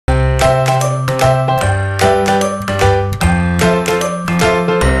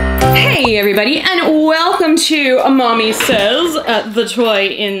to A Mommy Says, the Toy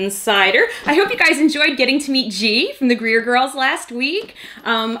Insider. I hope you guys enjoyed getting to meet G from the Greer Girls last week.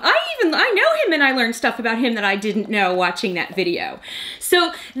 I know him and I learned stuff about him that I didn't know watching that video.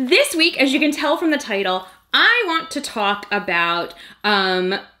 So this week, as you can tell from the title, I want to talk about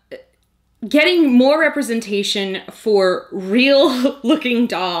getting more representation for real looking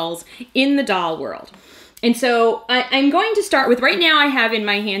dolls in the doll world. And so I'm going to start with, right now I have in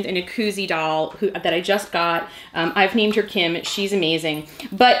my hand an Ikuzi doll that I just got. I've named her Kim. She's amazing.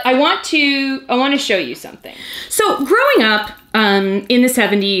 But I want to show you something. So growing up in the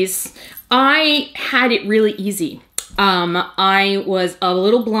 70s, I had it really easy. I was a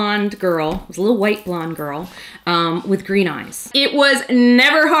little blonde girl, a little white blonde girl with green eyes. It was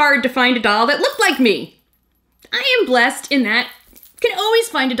never hard to find a doll that looked like me. I am blessed in that can always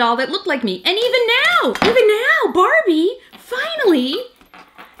find a doll that looked like me. And even now, Barbie, finally,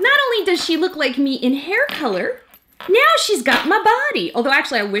 not only does she look like me in hair color, now she's got my body. Although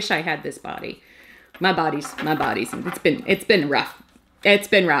actually I wish I had this body. My body's, it's been rough. It's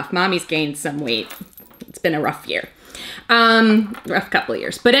been rough. Mommy's gained some weight. It's been a rough year. Rough couple of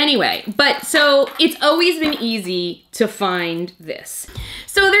years. But anyway, so it's always been easy to find this.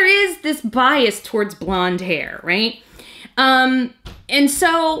 So there is this bias towards blonde hair, right? And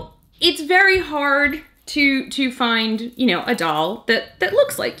so it's very hard to find, you know, a doll that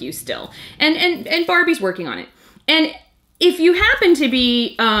looks like you still. And Barbie's working on it. And if you happen to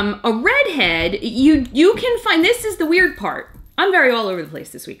be a redhead, you can find, this is the weird part. I'm very all over the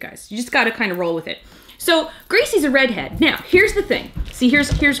place this week, guys. You just got to kind of roll with it. So Gracie's a redhead. Now, here's the thing. See,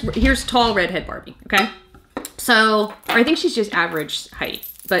 here's tall redhead Barbie, okay? So, I think she's just average height.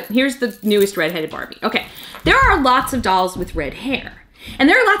 But here's the newest redheaded Barbie. Okay, there are lots of dolls with red hair. And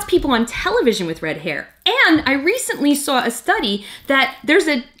there are lots of people on television with red hair. And I recently saw a study that there's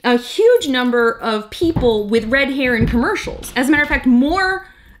a huge number of people with red hair in commercials. As a matter of fact, more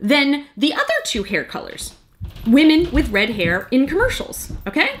than the other two hair colors. Women with red hair in commercials,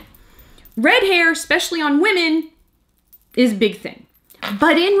 okay? Red hair, especially on women, is a big thing.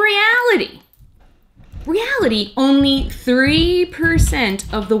 But in reality, only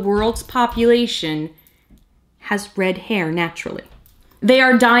 3% of the world's population has red hair naturally. They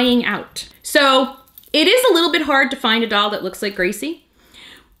are dying out. So it is a little bit hard to find a doll that looks like Gracie.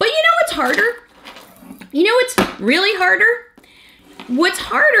 But you know what's harder? You know what's really harder? What's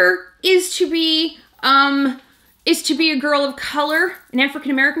harder is to be a girl of color, an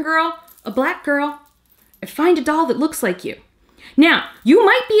African-American girl, a black girl, and find a doll that looks like you. Now, you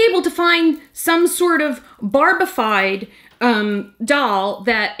might be able to find some sort of Barbified doll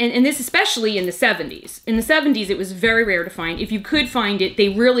that, and this especially in the 70s. In the 70s, it was very rare to find. If you could find it, they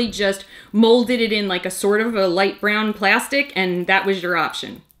really just molded it in like a sort of a light brown plastic, and that was your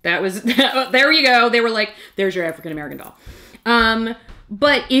option. That was, there you go. They were like, there's your African-American doll.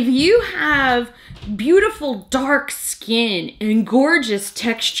 But if you have beautiful dark skin and gorgeous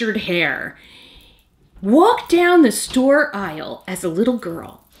textured hair, walk down the store aisle as a little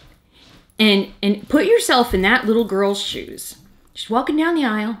girl and put yourself in that little girl's shoes. She's walking down the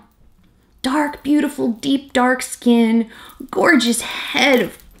aisle, dark, beautiful, deep, dark skin, gorgeous head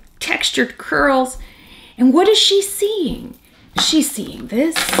of textured curls. And what is she seeing? She's seeing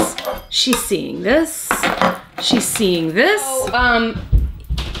this. She's seeing this. She's seeing this.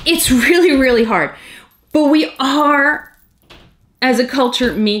 It's really, really hard. But we are, as a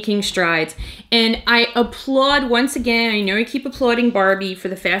culture, making strides. And I applaud, once again, I know I keep applauding Barbie for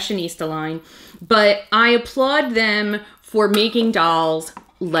the fashionista line, but I applaud them for making dolls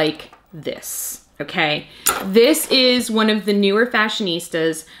like this, okay? This is one of the newer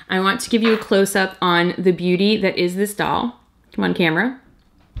fashionistas. I want to give you a close-up on the beauty that is this doll. Come on, camera.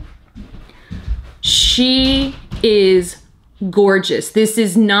 She is gorgeous. This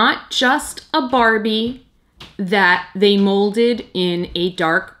is not just a Barbie that they molded in a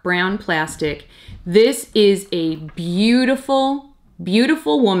dark brown plastic. This is a beautiful,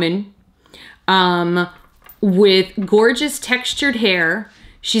 beautiful woman with gorgeous textured hair.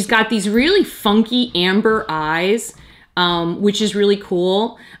 She's got these really funky amber eyes, which is really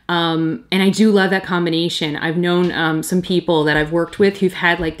cool. And I do love that combination. I've known some people that I've worked with who've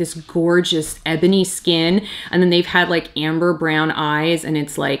had like this gorgeous ebony skin, and then they've had like amber brown eyes, and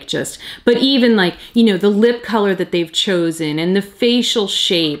it's like just, but even like, you know, the lip color that they've chosen and the facial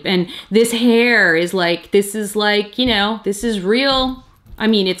shape, and this hair is like, this is like, you know, this is real. I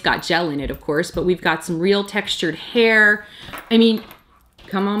mean, it's got gel in it, of course, but we've got some real textured hair. I mean,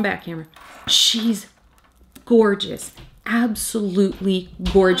 come on back, camera. She's gorgeous. absolutely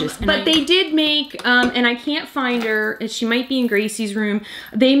gorgeous. But they did make, and I can't find her, she might be in Gracie's room.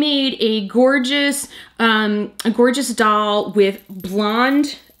 They made a gorgeous doll with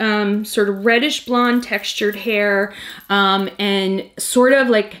blonde, sort of reddish blonde textured hair, and sort of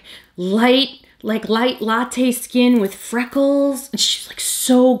like light latte skin with freckles. And she's like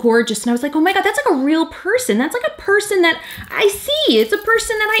so gorgeous. And I was like, oh my God, that's like a real person. That's like a person that I see. It's a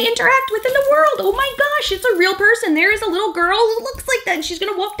person that I interact with in the world. Oh my gosh, it's a real person. There is a little girl who looks like that. And she's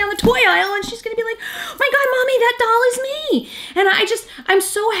going to walk down the toy aisle and she's going to be like, oh my God, Mommy, that doll is me. And I'm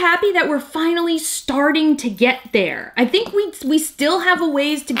so happy that we're finally starting to get there. I think we still have a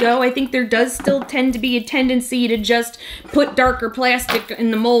ways to go. I think there does still tend to be a tendency to just put darker plastic in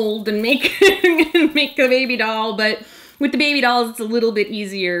the mold and make make the baby doll, but with the baby dolls, it's a little bit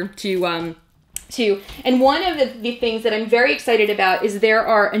easier to, and one of the things that I'm very excited about is there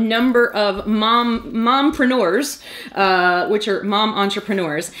are a number of mompreneurs, which are mom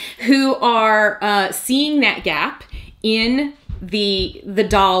entrepreneurs, who are seeing that gap in the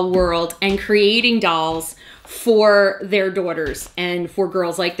doll world and creating dolls for their daughters and for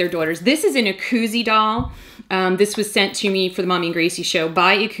girls like their daughters. This is an Ikuzi doll. This was sent to me for the Mommy and Gracie show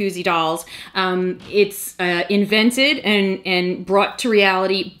by Ikuzi Dolls. It's invented and brought to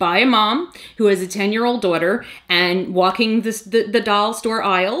reality by a mom who has a 10-year-old daughter and walking the doll store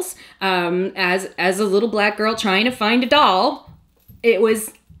aisles as a little black girl trying to find a doll.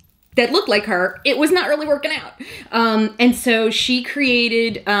 That looked like her. It was not really working out. And so she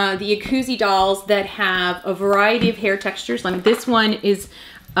created the Ikuzi dolls that have a variety of hair textures. This one is,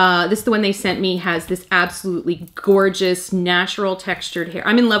 this is the one they sent me, has this absolutely gorgeous, natural textured hair.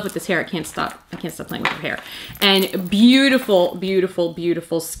 I'm in love with this hair. I can't stop playing with her hair. And beautiful, beautiful,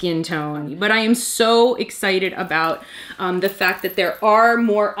 beautiful skin tone. But I am so excited about the fact that there are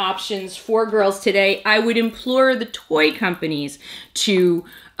more options for girls today. I would implore the toy companies to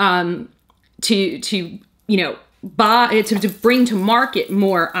bring to market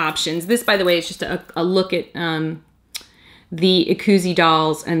more options. This, by the way, is just a look at the Ikuzi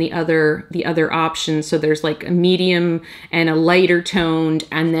dolls and the other options. So there's like a medium and a lighter toned,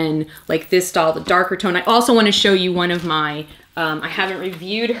 and then like this doll, the darker tone. I also want to show you one of my, I haven't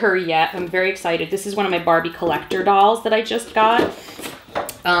reviewed her yet. I'm very excited. This is one of my Barbie collector dolls that I just got.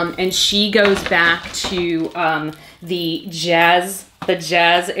 And she goes back to the jazz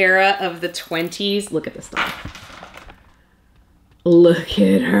era of the 20s. Look at this doll. Look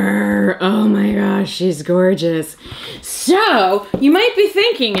at her. Oh my gosh, she's gorgeous. So, you might be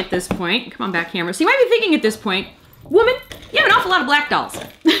thinking at this point, come on back, camera. So you might be thinking at this point, woman, you have an awful lot of black dolls.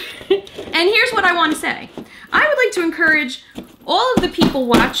 And here's what I want to say. I would like to encourage all of the people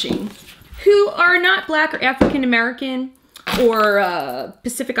watching who are not black or African American or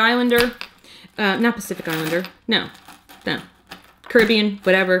Pacific Islander, not Pacific Islander, no, Caribbean,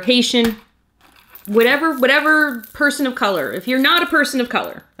 whatever, Haitian, whatever person of color. If you're not a person of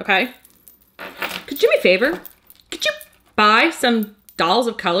color, okay? Could you do me a favor? Could you buy some dolls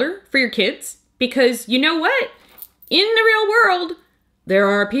of color for your kids? Because you know what? In the real world, there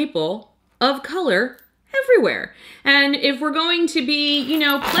are people of color everywhere. And if we're going to be,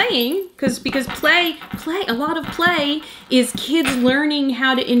 playing, because a lot of play is kids learning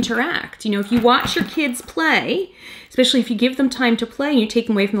how to interact. If you watch your kids play, especially if you give them time to play and you take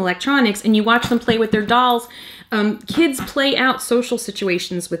them away from the electronics and you watch them play with their dolls, kids play out social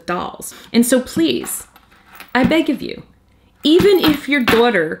situations with dolls. And so please, I beg of you, even if your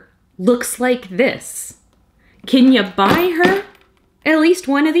daughter looks like this, can you buy her at least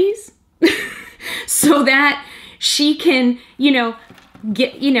one of these? So that she can,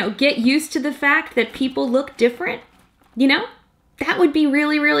 get used to the fact that people look different, that would be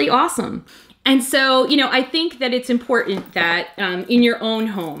really, really awesome. And so, I think that it's important that in your own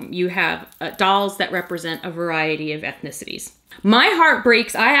home, you have dolls that represent a variety of ethnicities. My heart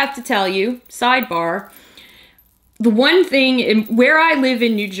breaks, I have to tell you, sidebar, the one thing, where I live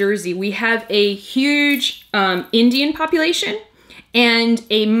in New Jersey, we have a huge Indian population and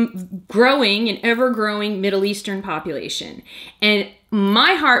a growing and ever-growing Middle Eastern population. And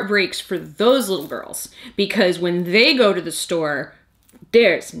my heart breaks for those little girls, because when they go to the store,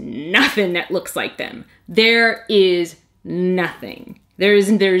 there's nothing that looks like them. There is nothing.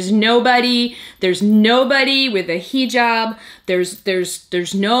 There's nobody with a hijab.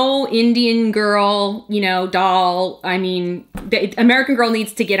 There's no Indian girl, doll. I mean, the American Girl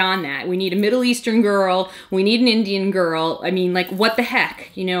needs to get on that. We need a Middle Eastern girl. We need an Indian girl. I mean, like, what the heck?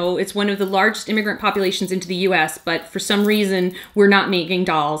 It's one of the largest immigrant populations into the US, but for some reason, we're not making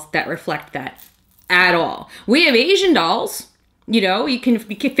dolls that reflect that at all. We have Asian dolls. You know, you can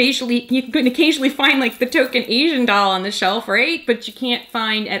occasionally find like the token Asian doll on the shelf, right? But you can't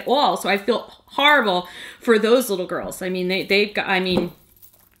find at all. So I feel horrible for those little girls. I mean, they've got, I mean,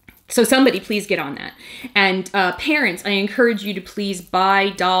 so somebody please get on that. And parents, I encourage you to please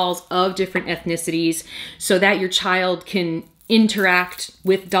buy dolls of different ethnicities so that your child can interact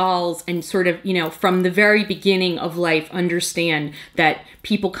with dolls and sort of, you know, from the very beginning of life, understand that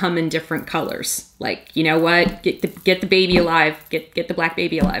people come in different colors. Like, you know what? Get the baby alive. Get the black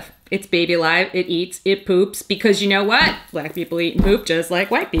baby alive. It's baby alive. It eats. It poops. Because you know what? Black people eat and poop just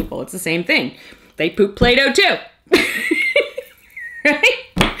like white people. It's the same thing. They poop Play-Doh too. Right?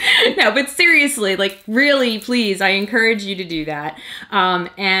 No, but seriously, like really, please, I encourage you to do that.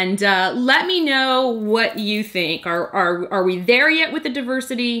 And let me know what you think. Are we there yet with the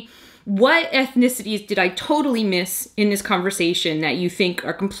diversity? What ethnicities did I totally miss in this conversation that you think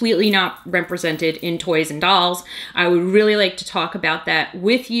are completely not represented in toys and dolls? I would really like to talk about that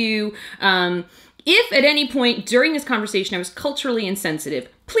with you. If at any point during this conversation I was culturally insensitive,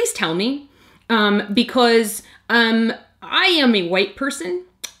 please tell me, because I am a white person.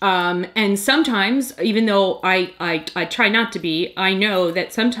 And sometimes, even though I try not to be, I know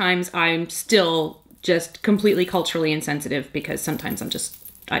that sometimes I'm still just completely culturally insensitive because sometimes I'm just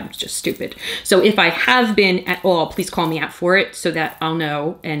stupid. So if I have been at all, please call me out for it so that I'll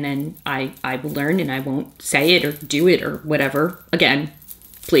know, and then I will learn and I won't say it or do it or whatever again.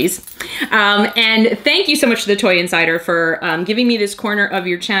 Please. And thank you so much to the Toy Insider for giving me this corner of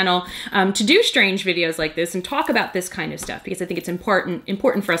your channel to do strange videos like this and talk about this kind of stuff, because I think it's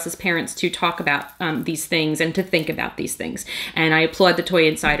important for us as parents to talk about these things and to think about these things. And I applaud the Toy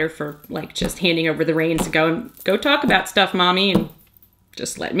Insider for like just handing over the reins to go talk about stuff, mommy, and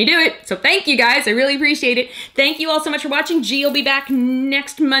just let me do it. So thank you guys. I really appreciate it. Thank you all so much for watching. G will be back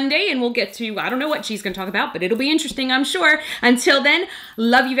next Monday and we'll get to, I don't know what G's going to talk about, but it'll be interesting, I'm sure. Until then,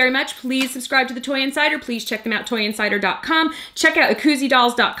 love you very much. Please subscribe to the Toy Insider. Please check them out, toyinsider.com. Check out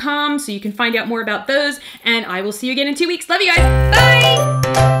ikuzidolls.com so you can find out more about those. And I will see you again in 2 weeks. Love you guys.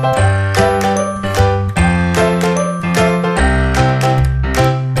 Bye.